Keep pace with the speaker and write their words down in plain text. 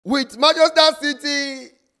With Manchester City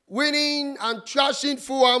winning and trashing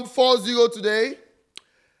Fulham 4-0 today,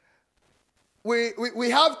 we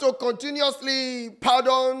have to continuously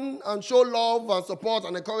pardon and show love and support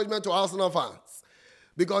and encouragement to Arsenal fans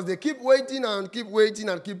because they keep waiting and keep waiting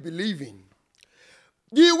and keep believing.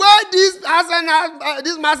 The way this Arsenal,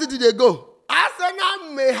 this Man City they go,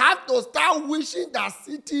 Arsenal may have to start wishing that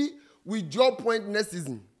City will drop point next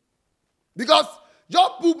season because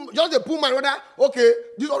just the poor man whether okay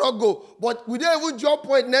this will not go, but we don't even drop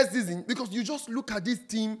point next season because you just look at this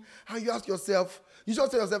team and you ask yourself. You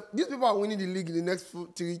just tell yourself, these people are winning the league in the next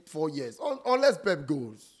 3-4 years, unless Pep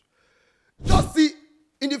goes. Just see,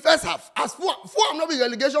 in the first half, as Fulham not a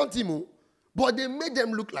relegation team, but they made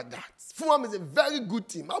them look like that. Fulham is a very good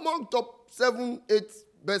team, among top 7, 8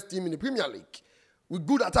 best team in the Premier League, with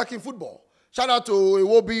good attacking football. Shout out to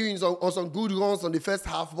Iwobi on some good runs on the first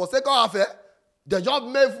half, but second half, the job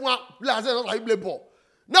made Fulham play ball.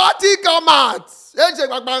 Nothing come out.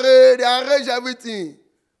 They arrange everything.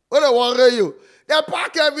 What they worry you? They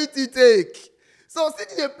pack everything take. So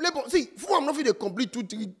City they play ball. See, Fulham not they complete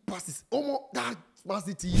 2-3 passes. Almost that Man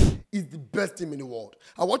City is the best team in the world.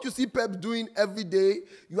 And what you see Pep doing every day,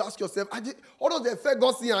 you ask yourself, all of the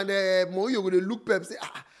Ferguson and Mourinho when they look Pep say,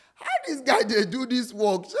 how this guy they do this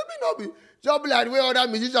work? Should me not be just be like the way other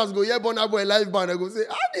musicians go, yeah, Burna Boy live band, I go say,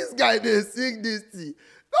 how this guy they sing this thing?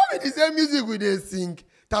 Not be the same music we they sing.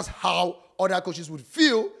 That's how other coaches would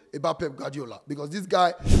feel about Pep Guardiola. Because this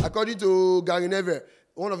guy, according to Gary Neville,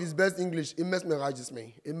 one of his best English, it mesmerizes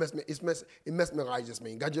me. It mesmerizes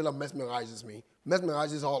me. Guardiola mesmerizes me.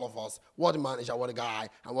 Mesmerizes all of us. What a manager, what a guy,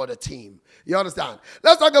 and what a team. You understand?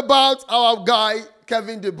 Let's talk about our guy,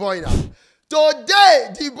 Kevin De Bruyne. Today,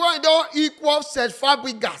 De Bruyne don't equal Serge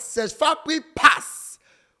Fabregas. Serge Fabregas pass.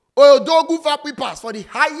 Oyodogu Fabregas pass for the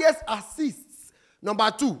highest assists.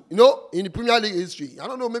 Number 2, you know, in the Premier League history. I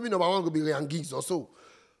don't know, maybe number 1 could be Ryan Giggs or so.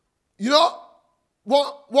 You know,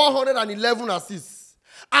 111 assists.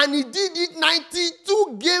 And he did it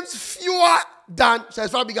 92 games fewer than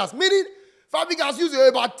Serge Fabregas. Meaning, Fabregas used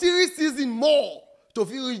about 3 seasons more to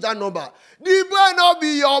reach that number. De Bruyne not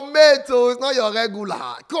be your mate, so it's not your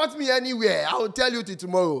regular. Cut me anywhere. I will tell you till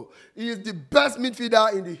tomorrow. He is the best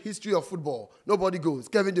midfielder in the history of football. Nobody goes.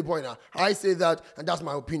 Kevin De Bruyne. I say that, and that's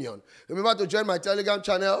my opinion. Remember to join my Telegram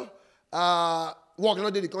channel. Work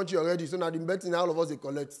not in the country already, so now the betting all of us they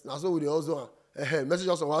collect. Now so we also message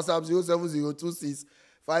us on WhatsApp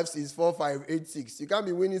 07026564586. You can't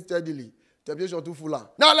be winning steadily. Temptation too fuller.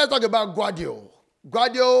 Now let's talk about Guardiola.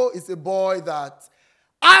 Guardiola is a boy that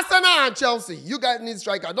Arsenal and Chelsea, you guys need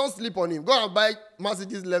striker. Don't sleep on him. Go and buy Man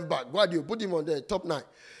City's left back. Guardiola, put him on there, top 9.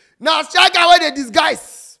 Now striker where they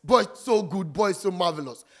disguise. Boy, so good. Boy, so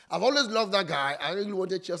marvelous. I've always loved that guy. I really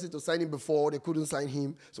wanted Chelsea to sign him before. They couldn't sign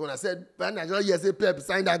him. So when I said, man, I just say Pep,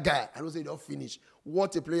 sign that guy. I don't say don't finish.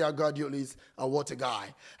 What a player Guardiola is and what a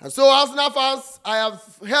guy. And so Arsenal fans, I have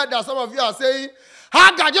heard that some of you are saying,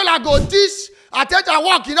 how Guardiola go teach Arteta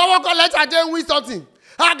work? You know what? Let Arteta win something.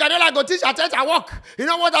 How Guardiola go teach Arteta work? You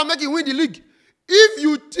know what? I'm making win the league. If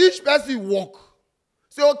you teach person work,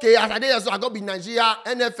 say okay, as I did, so I got to be Nigeria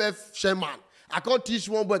NFF chairman. I can't teach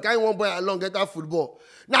one boy, carry one boy along, get that football.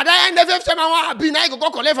 Now that NFF chairman want to be, now you go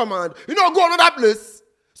collect from hand. You know, go another place.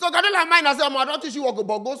 So Guardiola mind I say, I don't teach you work,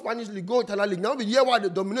 but go Spanish league, go Italian league. Now the year why they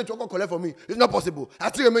dominate, you go collect for me. It's not possible. I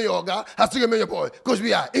still remain your guy. I still remain your boy. Because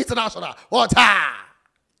we are international. What?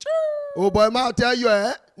 Oh boy, I'll tell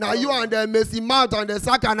you, now you and the Messi Mount and the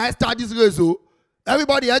Saka and I start this race, so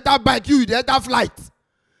everybody enter bike, you enter flight.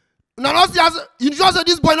 Now, you just say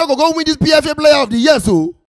this boy not go win this PFA player of the year, so.